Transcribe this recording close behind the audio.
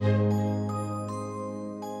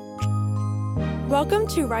Welcome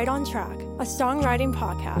to Right on Track, a songwriting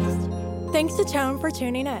podcast. Thanks to Tone for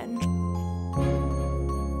tuning in.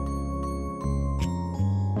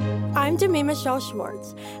 I'm Demi Michelle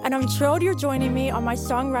Schwartz, and I'm thrilled you're joining me on my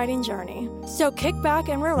songwriting journey. So kick back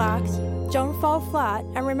and relax, don't fall flat,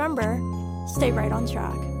 and remember, stay right on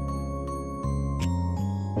track.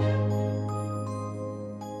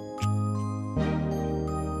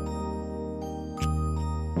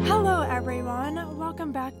 Hello everyone,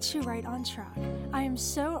 welcome back to Right on Track. I am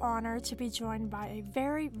so honored to be joined by a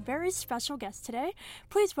very, very special guest today.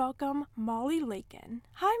 Please welcome Molly Lakin.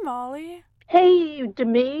 Hi Molly. Hey,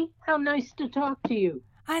 Demi, how nice to talk to you.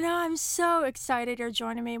 I know, I'm so excited you're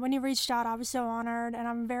joining me. When you reached out, I was so honored, and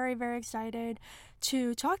I'm very, very excited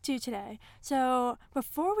to talk to you today. So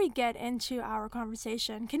before we get into our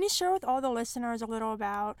conversation, can you share with all the listeners a little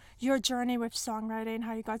about your journey with songwriting,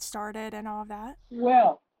 how you got started and all of that?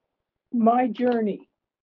 Well, my journey.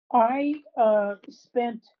 I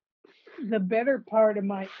spent the better part of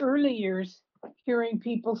my early years hearing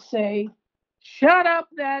people say, "Shut up,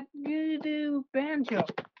 that doo banjo."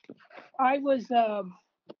 I was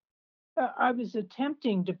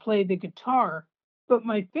attempting to play the guitar, but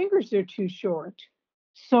my fingers are too short.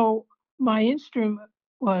 So my instrument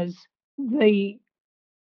was the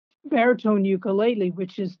baritone ukulele,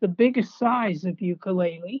 which is the biggest size of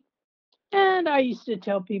ukulele. And I used to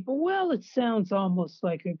tell people, well, it sounds almost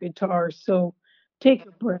like a guitar, so take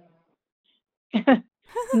a breath.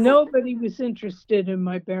 Nobody was interested in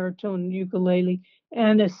my baritone ukulele,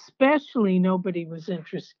 and especially nobody was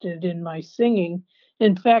interested in my singing.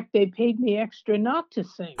 In fact, they paid me extra not to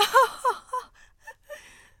sing.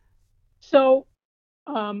 So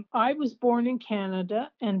I was born in Canada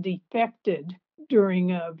and defected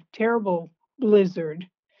during a terrible blizzard.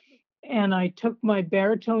 And I took my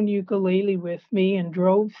baritone ukulele with me and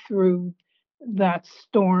drove through that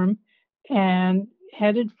storm and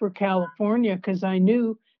headed for California because I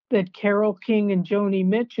knew that Carole King and Joni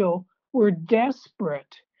Mitchell were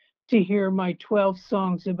desperate to hear my 12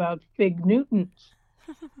 songs about fig Newtons.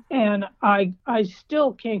 And I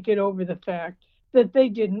still can't get over the fact that they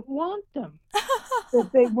didn't want them, that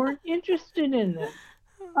they weren't interested in them.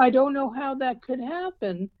 I don't know how that could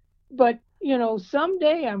happen, but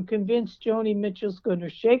someday I'm convinced Joni Mitchell's going to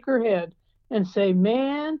shake her head and say,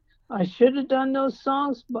 "Man, I should have done those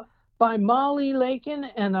songs by Molly Lakin,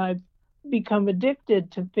 and I've become addicted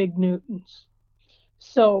to fig Newtons."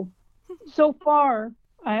 So far,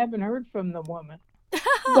 I haven't heard from the woman,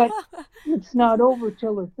 but it's not over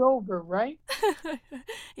till it's over, right?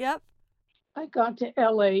 Yep. I got to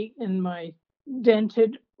LA in my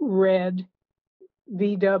dented red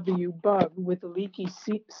VW Bug with a leaky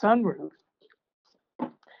sunroof.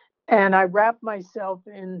 And I wrapped myself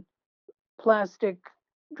in plastic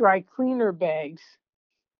dry cleaner bags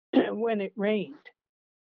when it rained.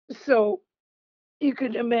 So you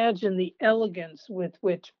could imagine the elegance with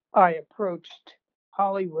which I approached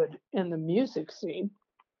Hollywood and the music scene.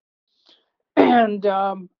 And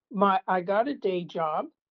I got a day job,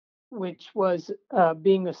 which was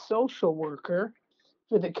being a social worker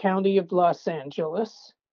for the county of Los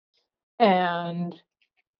Angeles. And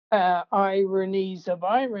ironies of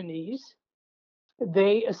ironies,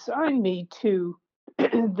 they assigned me to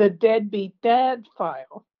the Deadbeat Dad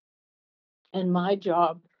file. And my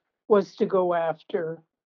job was to go after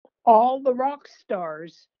all the rock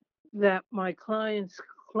stars that my clients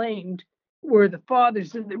claimed were the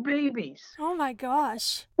fathers of their babies. Oh my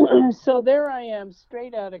gosh. So there I am,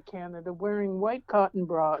 straight out of Canada, wearing white cotton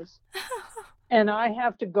bras. And I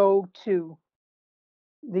have to go to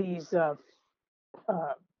these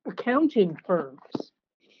accounting firms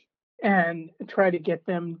and try to get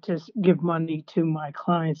them to give money to my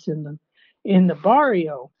clients in the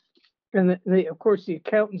barrio. And of course, the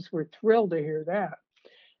accountants were thrilled to hear that.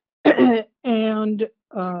 And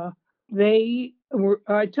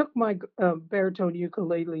I took my baritone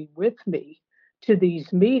ukulele with me to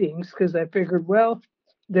these meetings because I figured, well,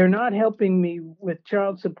 they're not helping me with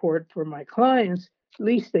child support for my clients. At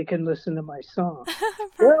least they can listen to my song.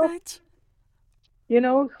 Perfect.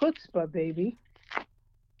 Well, chutzpah, baby.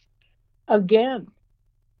 Again,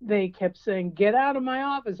 they kept saying, "Get out of my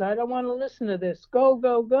office. I don't want to listen to this. Go,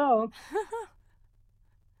 go, go."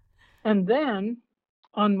 And then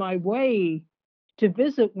on my way to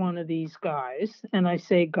visit one of these guys, and I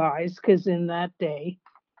say guys because in that day,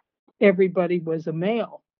 everybody was a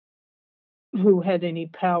male who had any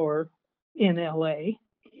power in LA.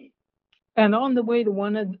 And on the way to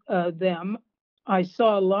one of them, I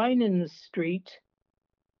saw a line in the street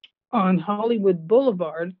on Hollywood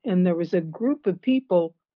Boulevard, and there was a group of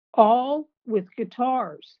people all with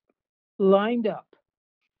guitars lined up.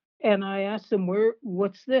 And I asked them,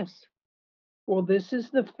 what's this? Well, this is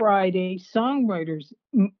the Friday Songwriters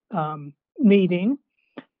meeting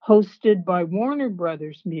hosted by Warner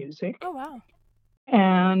Brothers Music, Oh, wow.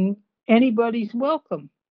 and anybody's welcome.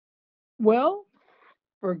 Well,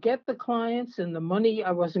 forget the clients and the money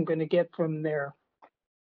I wasn't going to get from their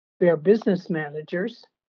business managers.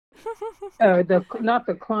 Not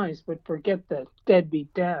the clients, but forget the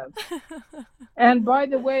deadbeat dads. And by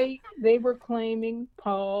the way, they were claiming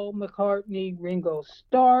Paul McCartney, Ringo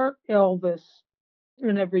Starr, Elvis,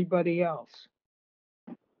 and everybody else.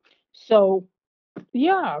 So,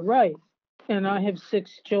 yeah, right. And I have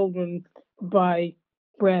 6 children by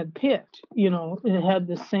Brad Pitt. It had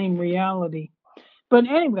the same reality. But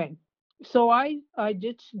anyway, so I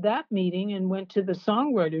ditched that meeting and went to the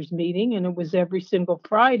songwriters meeting, and it was every single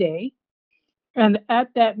Friday. And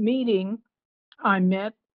at that meeting, I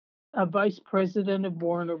met a vice president of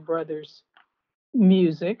Warner Brothers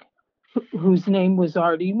Music, whose name was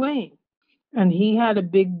Artie Wayne. And he had a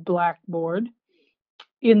big blackboard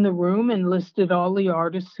in the room and listed all the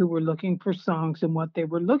artists who were looking for songs and what they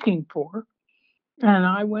were looking for. And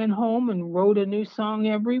I went home and wrote a new song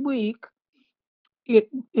every week.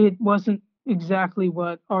 It wasn't exactly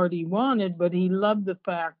what Artie wanted, but he loved the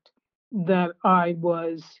fact that I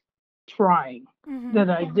was trying, that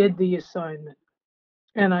I did the assignment.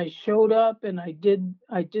 And I showed up and I did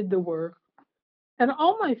the work. And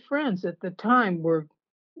all my friends at the time were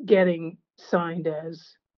getting signed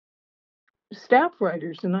as staff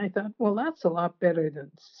writers. And I thought, well, that's a lot better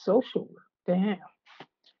than social work.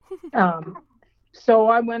 Damn. So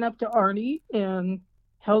I went up to Artie and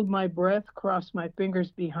held my breath, crossed my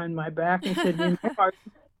fingers behind my back, and said, Artie,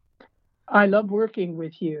 I love working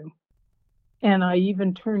with you. And I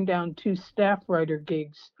even turned down 2 staff writer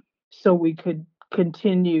gigs so we could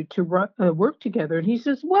continue to work together. And he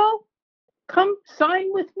says, well, come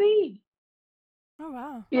sign with me. Oh,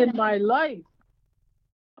 wow. In my life,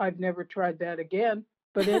 I've never tried that again.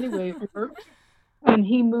 But anyway, it worked. And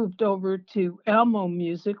he moved over to Almo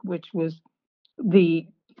Music, which was the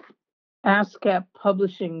ASCAP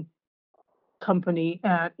publishing company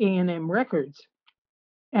at A&M Records.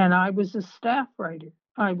 And I was a staff writer.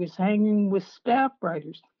 I was hanging with staff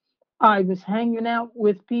writers. I was hanging out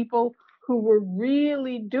with people who were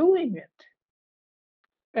really doing it.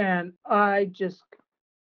 And I just,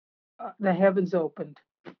 the heavens opened.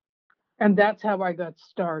 And that's how I got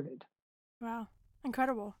started. Wow.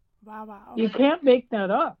 Incredible. Wow, wow. You can't make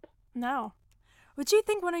that up. No. What do you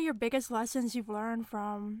think one of your biggest lessons you've learned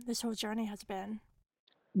from this whole journey has been?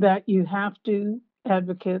 That you have to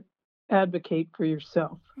advocate for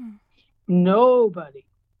yourself. Nobody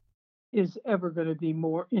is ever going to be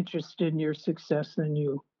more interested in your success than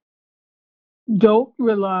you. Don't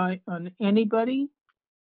rely on anybody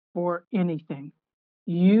for anything.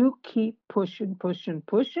 You keep pushing, pushing,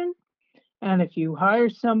 pushing. And if you hire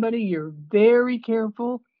somebody, you're very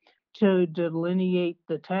careful to delineate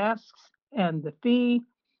the tasks and the fee.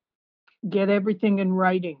 Get everything in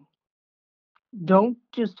writing. Don't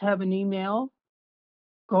just have an email.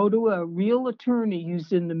 Go to a real attorney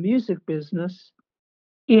who's in the music business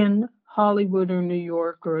in Hollywood or New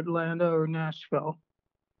York or Atlanta or Nashville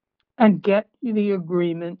and get the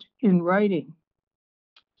agreement in writing.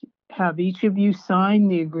 Have each of you sign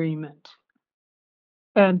the agreement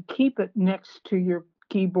and keep it next to your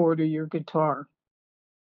keyboard or your guitar.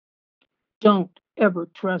 Don't ever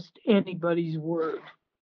trust anybody's word.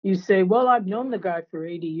 You say, well, I've known the guy for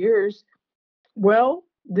 80 years. Well,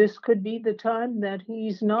 this could be the time that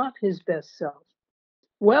he's not his best self.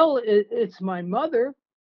 Well, it's my mother.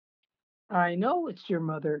 I know it's your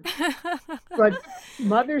mother. But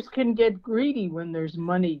mothers can get greedy when there's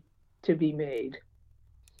money to be made.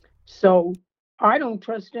 So I don't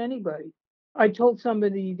trust anybody. I told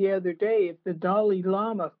somebody the other day if the Dalai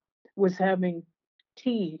Lama was having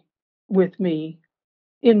tea with me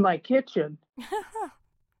in my kitchen,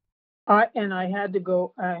 I had to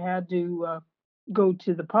go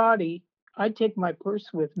to the potty, I'd take my purse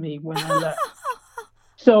with me when I left.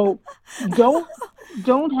 So don't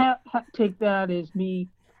take that as me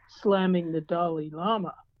slamming the Dalai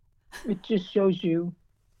Lama. It just shows you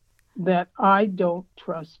that I don't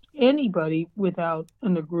trust anybody without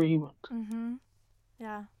an agreement.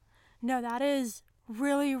 Yeah. No, that is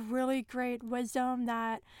really, really great wisdom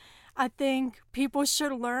that I think people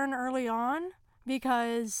should learn early on,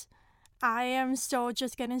 because I am still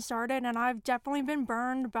just getting started, and I've definitely been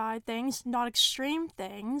burned by things, not extreme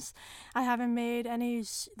things. I haven't made any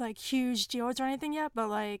like huge deals or anything yet, but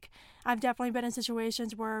like I've definitely been in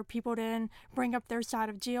situations where people didn't bring up their side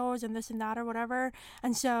of deals and this and that or whatever,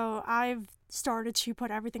 and so I've started to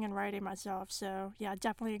put everything in writing myself. So yeah,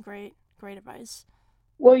 definitely a great advice.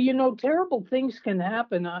 Well, terrible things can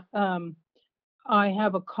happen. I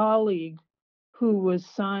have a colleague who was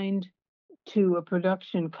signed to a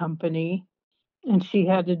production company, and she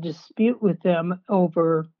had a dispute with them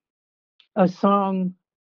over a song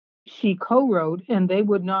she co-wrote, and they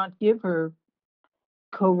would not give her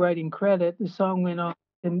co-writing credit. The song went on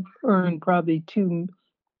and earned probably $2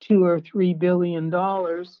 or $3 billion,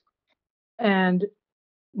 and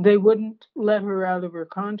they wouldn't let her out of her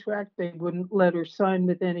contract. They wouldn't let her sign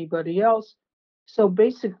with anybody else. So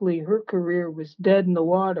basically, her career was dead in the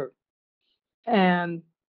water, and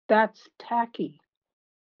that's tacky.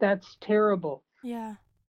 That's terrible. Yeah,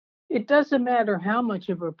 It doesn't matter how much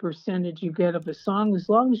of a percentage you get of a song, as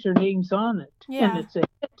long as your name's on it and yeah, it's a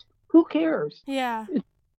hit. Who cares? yeah,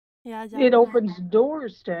 yeah, It definitely. opens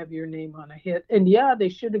doors to have your name on a hit. And yeah, they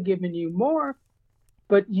should have given you more,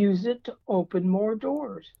 but use it to open more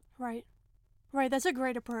doors. Right. Right, that's a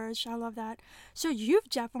great approach. I love that. So you've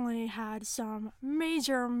definitely had some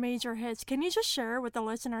major hits. Can you just share with the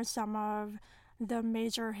listeners some of the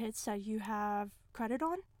major hits that you have credit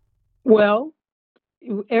on? Well,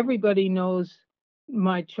 everybody knows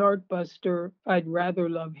my chart buster, I'd rather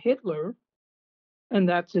love Hitler, and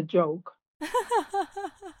that's a joke.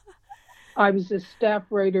 I was a staff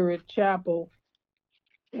writer at Chapel,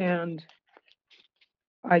 and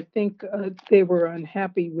I think they were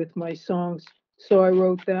unhappy with my songs. So I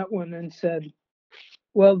wrote that one and said,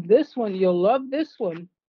 well, this one, you'll love this one.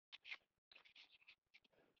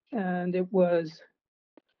 And it was,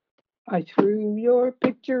 I threw your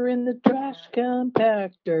picture in the trash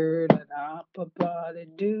compactor. Da da ba da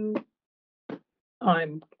do.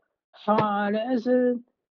 I'm hot as an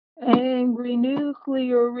angry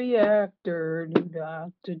nuclear reactor. Do da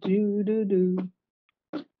da do do do.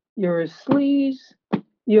 You're a sleaze.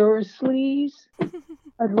 You're a sleaze.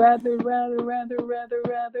 I'd rather love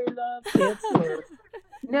Hitler.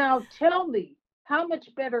 Now tell me, how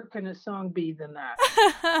much better can a song be than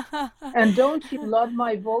that? And don't you love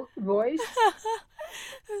my voice?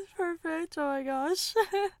 That's perfect. Oh my gosh.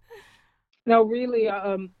 Now, really,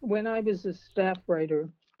 when I was a staff writer,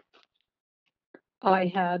 I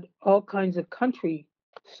had all kinds of country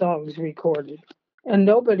songs recorded, and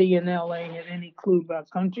nobody in LA had any clue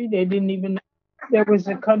about country. They didn't even know there was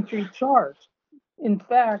a country chart. In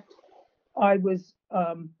fact, I was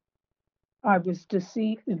to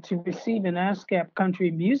receive an ASCAP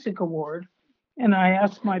Country Music Award, and I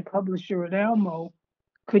asked my publisher at Almo,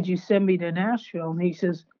 "Could you send me to Nashville?" And he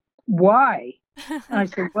says, "Why?" And I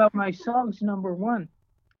said, "Well, my song's number one."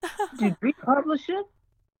 "Did we publish it?"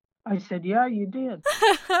 I said, "Yeah, you did."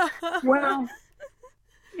 "Well,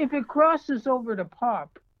 if it crosses over to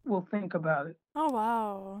pop, we'll think about it." Oh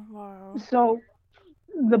wow. Wow. So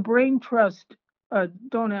the brain trust,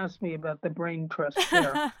 don't ask me about the brain trust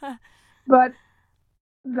there, but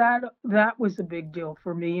that was a big deal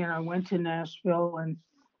for me. And I went to Nashville and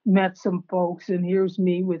met some folks, and here's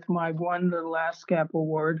me with my one little ASCAP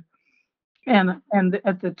award. And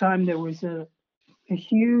at the time there was a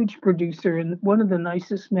huge producer and one of the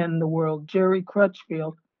nicest men in the world, Jerry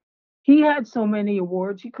Crutchfield. He had so many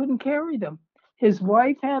awards he couldn't carry them. His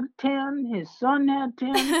wife had 10, his son had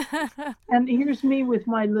 10, and here's me with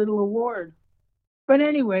my little award. But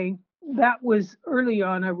anyway, that was early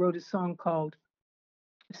on. I wrote a song called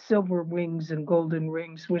Silver Wings and Golden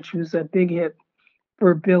Rings, which was a big hit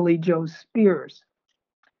for Billy Joe Spears.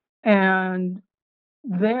 And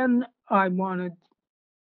then I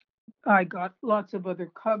got lots of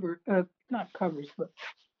other not covers, but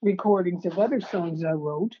recordings of other songs I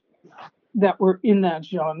wrote that were in that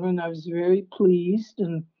genre, and I was very pleased.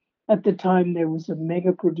 And at the time, there was a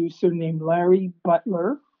mega producer named Larry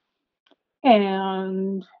Butler,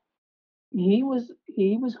 and he was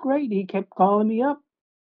great. He kept calling me up.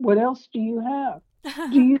 What else do you have?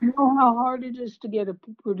 Do you know how hard it is to get a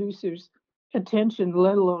producer's attention,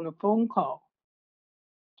 let alone a phone call?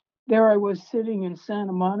 There I was sitting in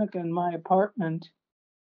Santa Monica in my apartment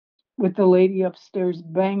with the lady upstairs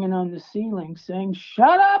banging on the ceiling saying,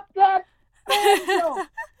 "Shut up that banjo."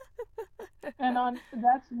 And on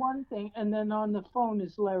that's one thing. And then on the phone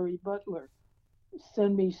is Larry Butler.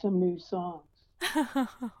 Send me some new songs.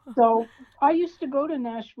 So I used to go to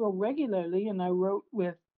Nashville regularly and I wrote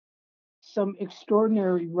with some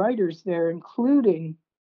extraordinary writers there, including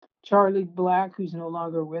Charlie Black, who's no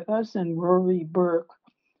longer with us, and Rory Burke.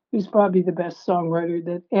 who's probably the best songwriter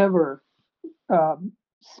that ever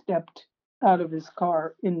stepped out of his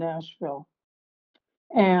car in Nashville.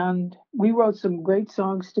 And we wrote some great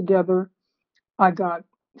songs together. I got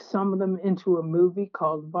some of them into a movie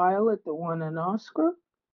called Violet that won an Oscar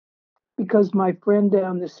because my friend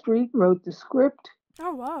down the street wrote the script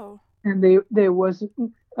Oh, whoa. and there wasn't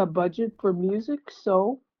a budget for music.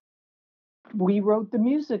 So we wrote the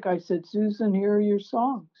music. I said, Susan, here are your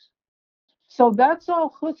songs. So that's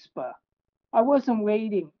all chutzpah. I wasn't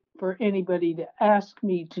waiting for anybody to ask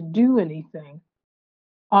me to do anything.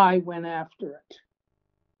 I went after it.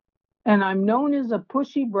 And I'm known as a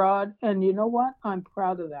pushy broad, and you know what? I'm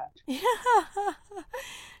proud of that. Yeah.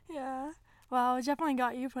 Yeah. Well, it definitely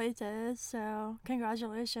got you places, so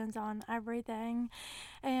congratulations on everything.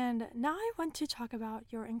 And now I want to talk about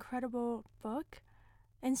your incredible book,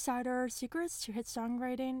 Insider Secrets to Hit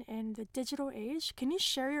Songwriting in the Digital Age. Can you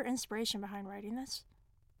share your inspiration behind writing this?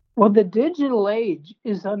 Well, the digital age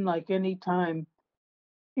is unlike any time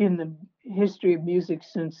in the history of music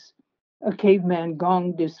since a caveman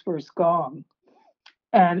gonged his first gong.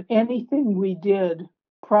 And anything we did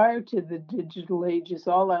prior to the digital age is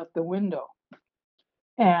all out the window.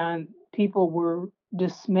 And people were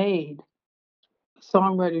dismayed.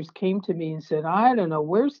 Songwriters came to me and said, I don't know,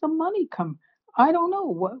 where's the money come? I don't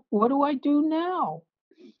know. What do I do now?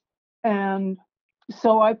 And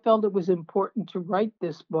so I felt it was important to write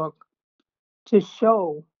this book to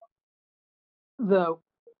show the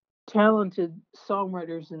talented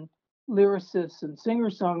songwriters and lyricists and singer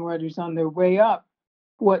songwriters on their way up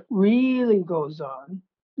what really goes on,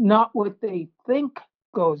 not what they think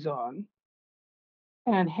goes on,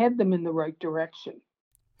 and head them in the right direction.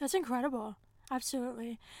 That's incredible.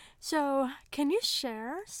 Absolutely. So, can you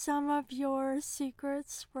share some of your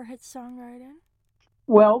secrets for hit songwriting?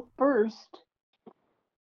 Well, first,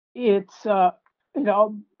 it's it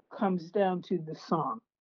all comes down to the song.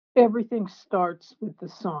 Everything starts with the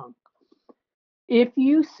song. If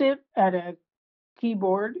you sit at a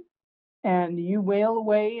keyboard and you wail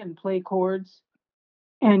away and play chords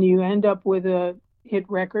and you end up with a hit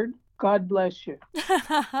record, God bless you.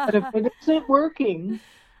 But if it isn't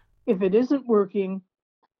working,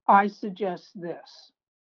 I suggest this,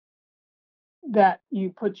 that you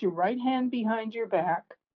put your right hand behind your back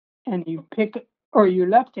and you pick, or your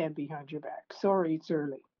left hand behind your back. Sorry, it's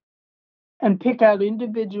early. And pick out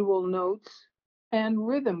individual notes and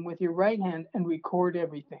rhythm with your right hand and record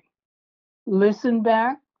everything. Listen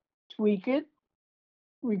back, tweak it,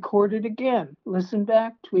 record it again. Listen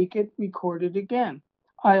back, tweak it, record it again.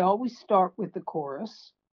 I always start with the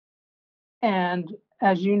chorus. And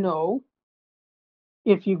as you know,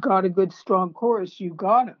 if you got a good strong chorus, you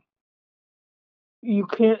got it. You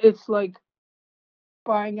can't, it's like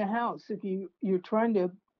buying a house. If you're trying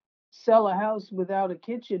to sell a house without a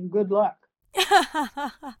kitchen, good luck.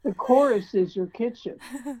 The chorus is your kitchen.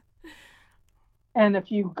 And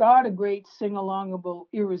if you've got a great sing-alongable,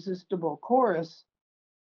 irresistible chorus,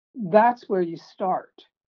 that's where you start.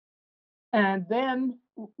 And then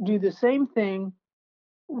do the same thing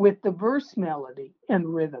with the verse melody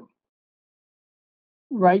and rhythm.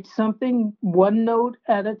 Write something one note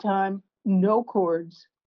at a time, no chords.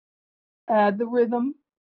 Add the rhythm.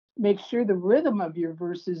 Make sure the rhythm of your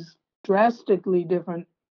verse is drastically different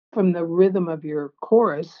from the rhythm of your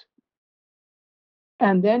chorus.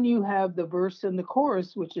 And then you have the verse and the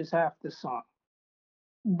chorus, which is half the song.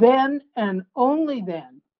 Then and only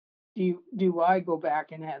then do I go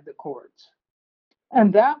back and add the chords.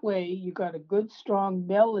 And that way you got a good strong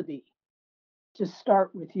melody to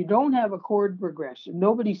start with. You don't have a chord progression.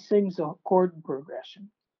 Nobody sings a chord progression.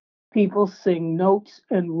 People sing notes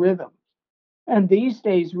and rhythm. And these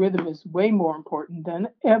days, rhythm is way more important than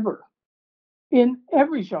ever in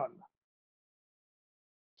every genre.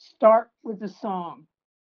 Start with the song.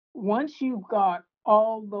 Once you've got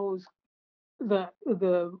all those,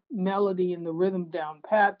 the melody and the rhythm down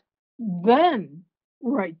pat, then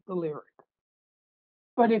write the lyric.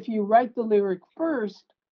 But if you write the lyric first,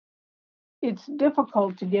 it's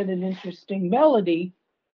difficult to get an interesting melody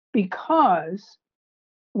because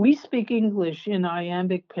we speak English in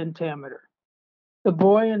iambic pentameter. The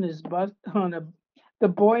boy on his bus on a the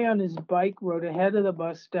boy on his bike rode ahead of the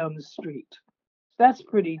bus down the street. That's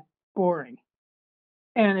pretty boring.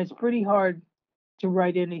 And it's pretty hard to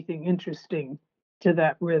write anything interesting to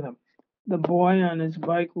that rhythm. The boy on his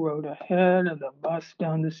bike rode ahead of the bus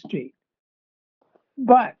down the street.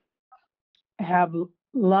 But have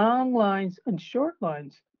long lines and short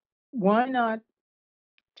lines. Why not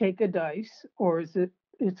take a dice, or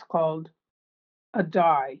it's called a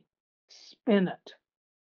die, spin it.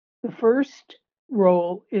 The first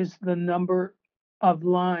roll is the number of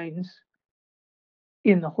lines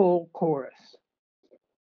in the whole chorus.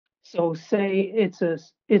 So say it's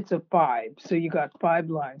a 5. So you got 5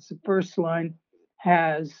 lines. The first line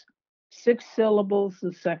has 6 syllables.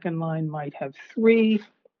 The second line might have 3.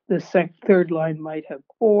 The third line might have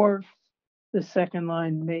 4. The second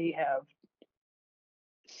line may have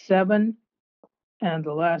 7, and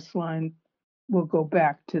the last line will go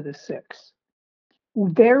back to the 6.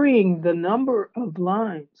 Varying the number of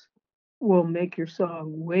lines will make your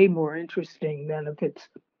song way more interesting than if it's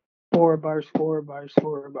 4 bars, 4 bars,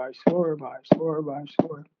 4 bars, 4 bars, 4 bars,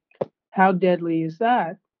 4. How deadly is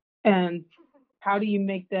that? And how do you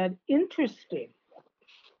make that interesting?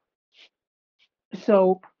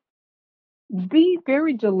 So be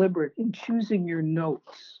very deliberate in choosing your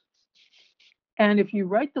notes. And if you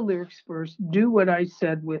write the lyrics first, do what I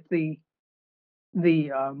said with the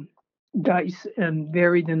dice and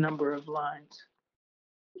vary the number of lines.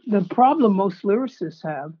 The problem most lyricists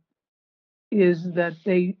have is that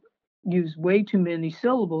they use way too many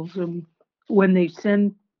syllables, and when they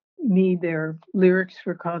send me their lyrics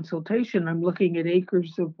for consultation, I'm looking at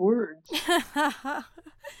acres of words.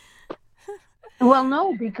 Well,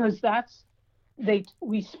 no, because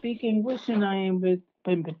we speak English and I am a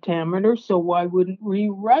pentameter, so why wouldn't we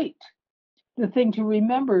write? The thing to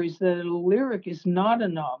remember is that a lyric is not a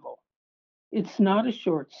novel. It's not a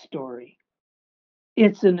short story.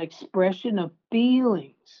 It's an expression of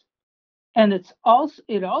feelings. And it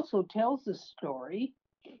also tells a story.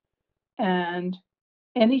 And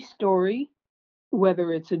any story,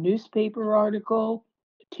 whether it's a newspaper article,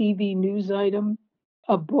 TV news item,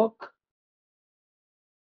 a book,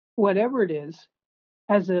 whatever it is,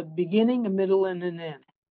 has a beginning, a middle, and an end.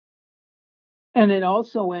 And it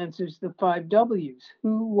also answers the 5 W's: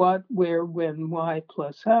 who, what, where, when, why,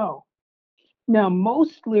 plus how. Now,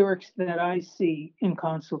 most lyrics that I see in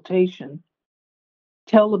consultation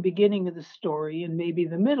tell the beginning of the story and maybe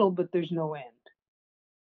the middle, but there's no end.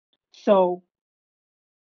 So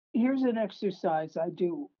here's an exercise I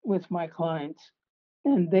do with my clients,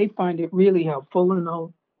 and they find it really helpful, and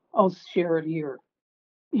I'll share it here.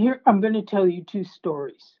 Here, I'm going to tell you 2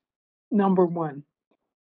 stories. Number 1,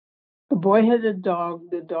 the boy had a dog,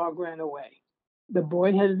 the dog ran away. The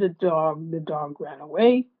boy had a dog, the dog ran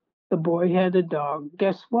away. The boy had a dog,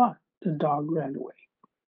 guess what? The dog ran away.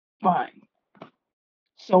 Fine.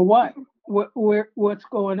 So what? What's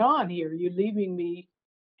going on here? You're leaving me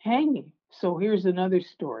hanging. So here's another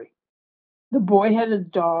story. The boy had a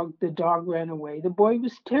dog, the dog ran away. The boy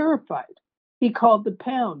was terrified. He called the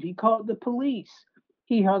pound, he called the police.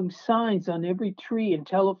 He hung signs on every tree and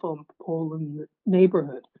telephone pole in the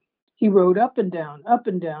neighborhood. He rode up and down, up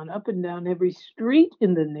and down, up and down every street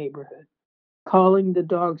in the neighborhood, calling the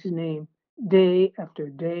dog's name day after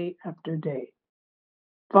day after day.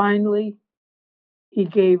 Finally, he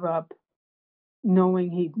gave up,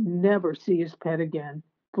 knowing he'd never see his pet again,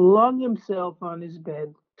 flung himself on his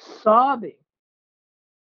bed, sobbing,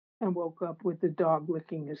 and woke up with the dog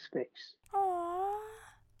licking his face. Aww.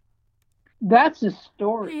 That's a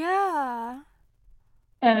story. Yeah.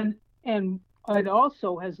 And it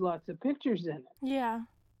also has lots of pictures in it. Yeah.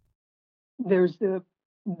 There's the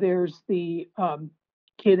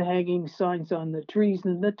kid hanging signs on the trees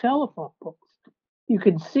and the telephone poles. You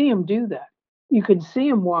can see him do that. You can see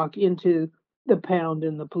him walk into the pound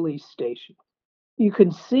and the police station. You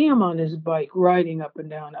can see him on his bike riding up and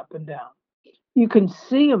down, up and down. You can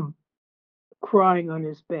see him crying on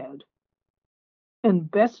his bed. And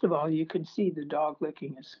best of all, you can see the dog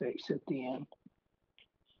licking his face at the end.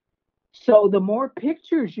 So the more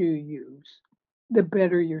pictures you use, the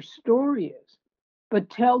better your story is. But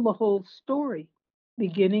tell the whole story,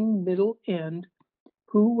 beginning, middle, end,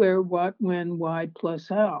 who, where, what, when, why, plus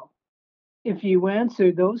how. If you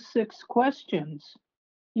answer those 6 questions,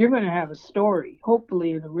 you're going to have a story,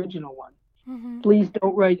 hopefully an original one. Mm-hmm. Please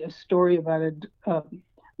don't write a story about a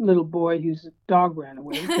little boy whose dog ran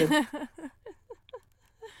away.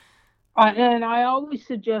 And I always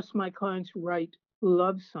suggest my clients write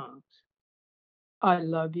love songs. I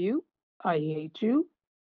love you. I hate you.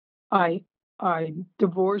 I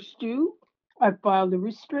divorced you. I filed a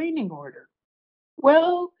restraining order.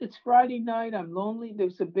 Well, it's Friday night. I'm lonely.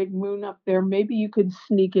 There's a big moon up there. Maybe you could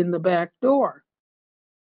sneak in the back door.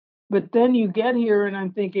 But then you get here and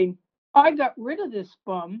I'm thinking, I got rid of this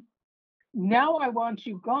bum. Now I want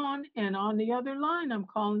you gone. And on the other line, I'm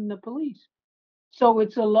calling the police. So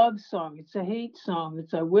it's a love song. It's a hate song.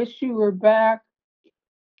 It's I wish you were back.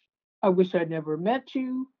 I wish I never met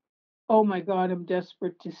you. Oh my God, I'm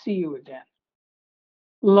desperate to see you again.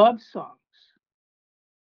 Love songs.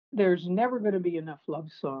 There's never going to be enough love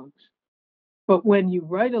songs. But when you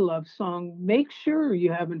write a love song, make sure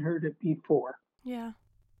you haven't heard it before. Yeah.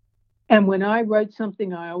 And when I write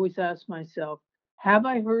something, I always ask myself, have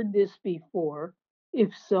I heard this before?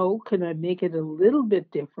 If so, can I make it a little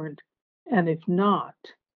bit different? And if not,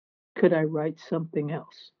 could I write something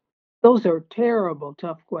else? Those are terrible,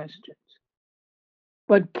 tough questions.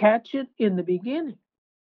 But catch it in the beginning.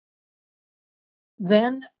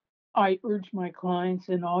 Then I urge my clients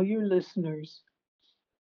and all your listeners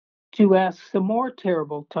to ask some more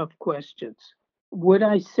terrible, tough questions. Would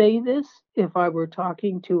I say this if I were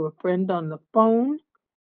talking to a friend on the phone?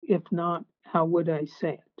 If not, how would I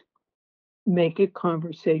say it? Make it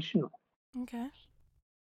conversational. Okay.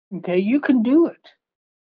 Okay, you can do it.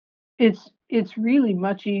 It's really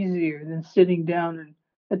much easier than sitting down and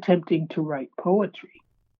attempting to write poetry.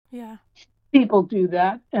 Yeah. People do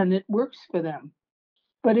that and it works for them.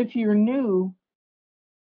 But if you're new,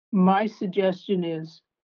 my suggestion is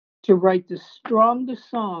to write the strongest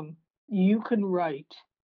song you can write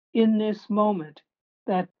in this moment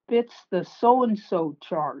that fits the so and so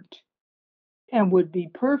chart and would be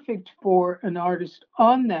perfect for an artist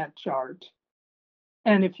on that chart.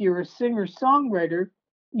 And if you're a singer songwriter,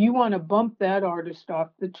 you want to bump that artist off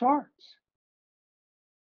the charts.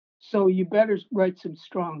 So you better write some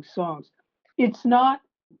strong songs. It's not,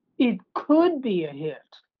 it could be a hit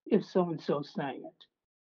if so and so sang it.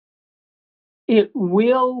 It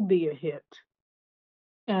will be a hit.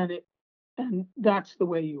 And that's the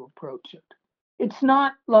way you approach it. It's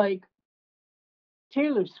not like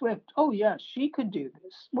Taylor Swift, oh yeah, she could do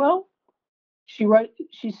this. Well, she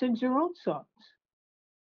sings her own songs.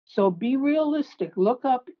 So be realistic. Look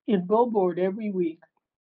up in Billboard every week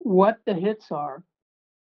what the hits are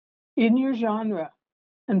in your genre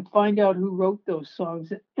and find out who wrote those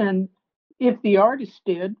songs. And if the artist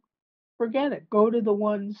did, forget it. Go to the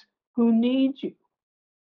ones who need you.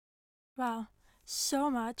 Wow. So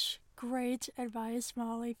much great advice,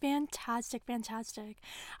 Molly. Fantastic, fantastic.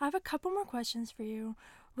 I have a couple more questions for you.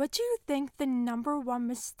 What do you think the number one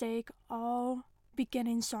mistake all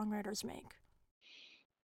beginning songwriters make?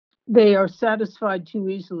 They are satisfied too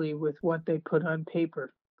easily with what they put on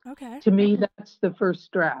paper. Okay. To me, that's the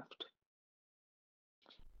first draft.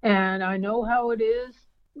 And I know how it is.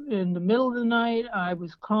 In the middle of the night, I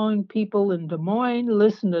was calling people in Des Moines,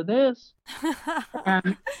 listen to this.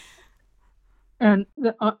 And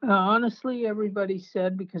honestly, everybody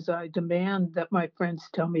said, because I demand that my friends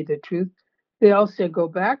tell me the truth, they all said, go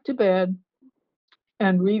back to bed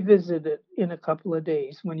and revisit it in a couple of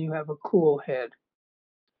days when you have a cool head.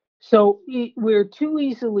 So we're too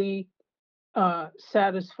easily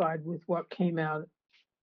satisfied with what came out.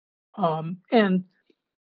 And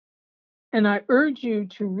I urge you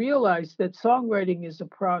to realize that songwriting is a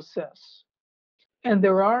process, and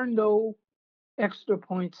there are no extra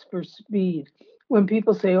points for speed. When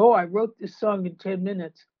people say, "Oh, I wrote this song in 10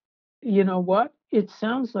 minutes," you know what? It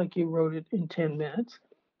sounds like you wrote it in 10 minutes.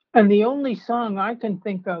 And the only song I can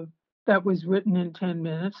think of that was written in 10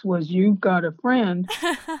 minutes was "You Got a Friend"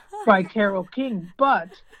 by Carole King,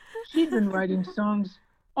 but she'd been writing songs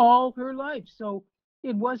all her life. So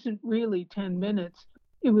it wasn't really 10 minutes.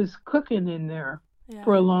 It was cooking in there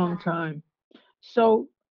for a Yeah. long time. So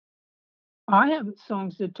I have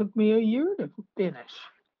songs that took me a year to finish.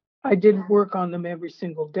 I didn't work on them every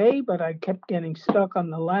single day, but I kept getting stuck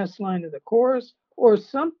on the last line of the chorus or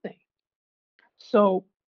something. So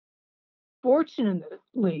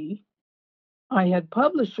fortunately, I had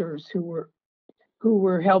publishers who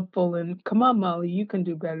were helpful and come on, Molly, you can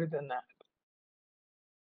do better than that.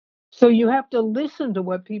 So you have to listen to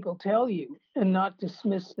what people tell you and not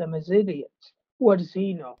dismiss them as idiots. What does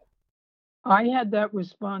he know? I had that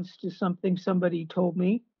response to something somebody told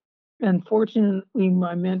me. And fortunately,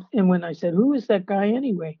 and when I said, who is that guy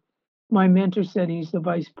anyway? My mentor said he's the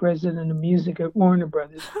vice president of music at Warner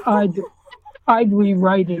Brothers. I'd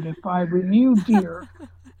rewrite it if I were you, dear.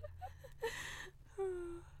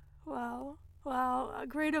 Wow. Wow.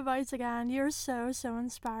 Great advice again. You're so, so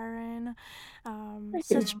inspiring. Thank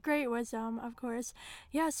Such you. great wisdom, of course.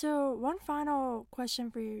 Yeah, so one final question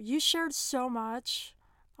for you. You shared so much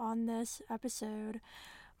on this episode,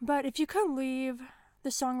 but if you could leave the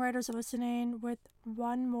songwriters listening with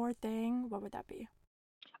one more thing, what would that be?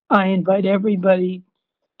 I invite everybody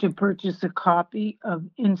to purchase a copy of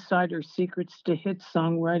Insider Secrets to Hit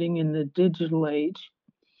Songwriting in the Digital Age.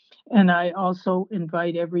 And I also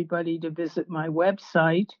invite everybody to visit my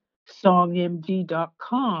website,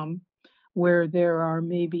 songmd.com, where there are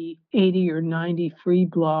maybe 80 or 90 free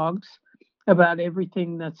blogs about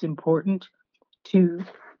everything that's important to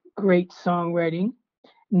great songwriting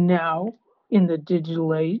now in the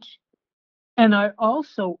digital age. And I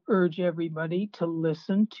also urge everybody to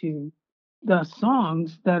listen to the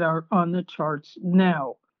songs that are on the charts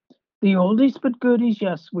now. The oldies but goodies,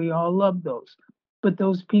 yes, we all love those. But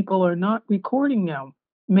those people are not recording now.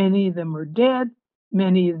 Many of them are dead.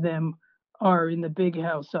 Many of them are in the big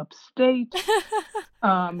house upstate.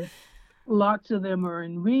 Lots of them are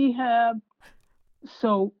in rehab.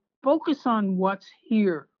 So focus on what's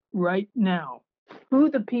here right now,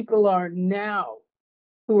 who the people are now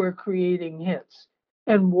who are creating hits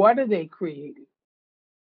and what are they creating.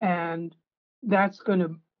 And that's going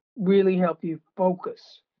to really help you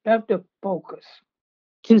focus. You have to focus.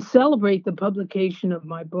 To celebrate the publication of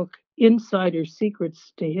my book, Insider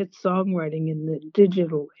Secrets to Hit Songwriting in the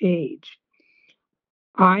Digital Age,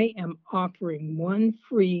 I am offering one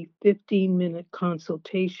free 15-minute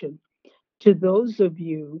consultation to those of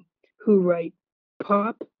you who write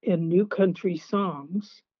pop and new country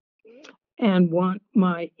songs and want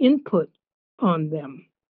my input on them.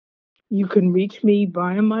 You can reach me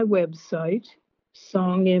via my website,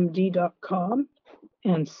 songmd.com,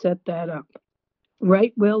 and set that up.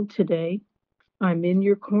 Write well today. I'm in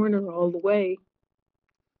your corner all the way.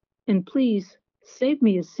 And please save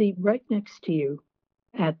me a seat right next to you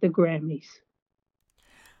at the Grammys.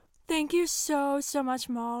 Thank you so much,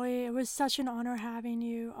 Molly. It was such an honor having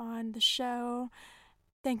you on the show.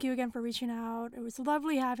 Thank you again for reaching out. It was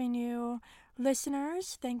lovely having you.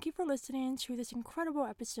 Listeners, thank you for listening to this incredible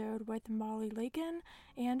episode with Molly Lakin.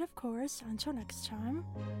 And of course, until next time,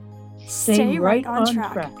 stay right on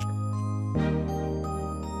track.